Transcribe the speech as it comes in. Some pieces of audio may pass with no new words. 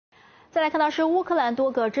再来看到是乌克兰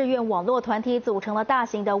多个志愿网络团体组成了大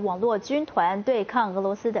型的网络军团，对抗俄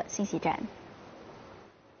罗斯的信息战。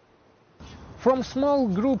From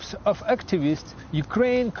small groups of activists,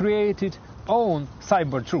 Ukraine created own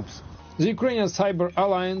cyber troops. The Ukrainian Cyber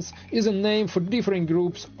Alliance is a name for different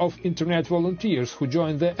groups of internet volunteers who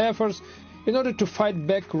join their efforts in order to fight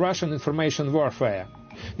back Russian information warfare.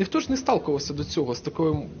 Ніхто ж не сталкувався до цього з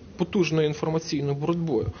такою потужною інформаційною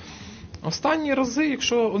боротьбою. Останні рази,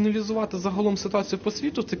 якщо аналізувати загалом ситуацію по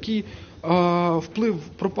світу, такий вплив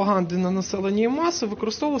пропаганди на населення і маси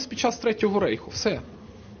використовувався під час Третього рейху. Все.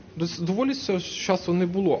 Доволі цього часу не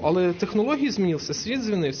було. Але технології змінилися, світ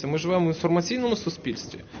змінився, ми живемо в інформаційному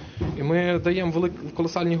суспільстві. І ми даємо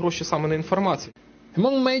колосальні гроші саме на інформацію.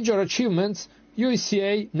 Among major achievements,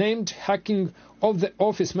 USA named hacking of the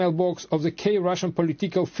office mailbox of the key Russian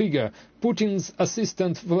political figure, Putin's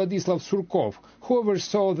assistant Vladislav Surkov, who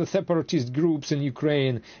oversaw the separatist groups in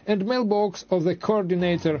Ukraine, and mailbox of the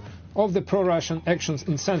coordinator of the pro-Russian actions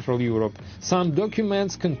in Central Europe. Some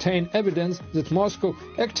documents contain evidence that Moscow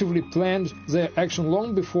actively planned their action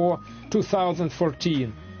long before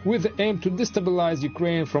 2014, with the aim to destabilize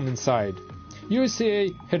Ukraine from inside. USA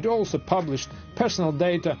had also published personal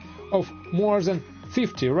data of more than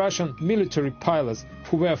 50 Russian military pilots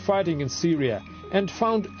who were fighting in Syria and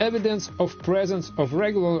found evidence of presence of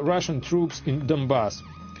regular Russian troops in Donbass.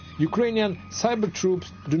 Ukrainian cyber troops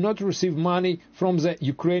do not receive money from the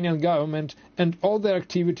Ukrainian government and all their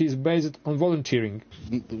activities based on volunteering.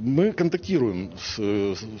 Мы контактируем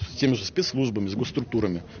с теми же спецслужбами, с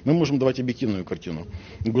госструктурами. Мы можем давать объективную картину.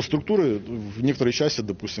 Госструктуры в некоторой части,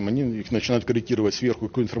 допустим, они их начинают корректировать сверху,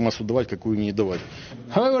 какую информацию давать, какую не давать.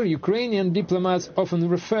 However, Ukrainian diplomats often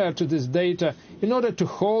refer to this data in order to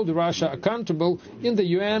hold Russia accountable in the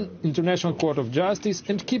UN International Court of Justice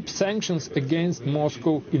and keep sanctions against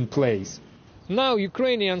Moscow in place. Now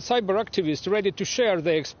Ukrainian cyber activists ready to share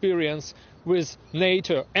their experience with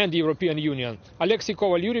NATO and the European Union. Alexei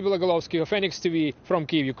Koval, Yuri Belogolovsky of Phoenix TV from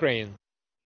Kyiv, Ukraine.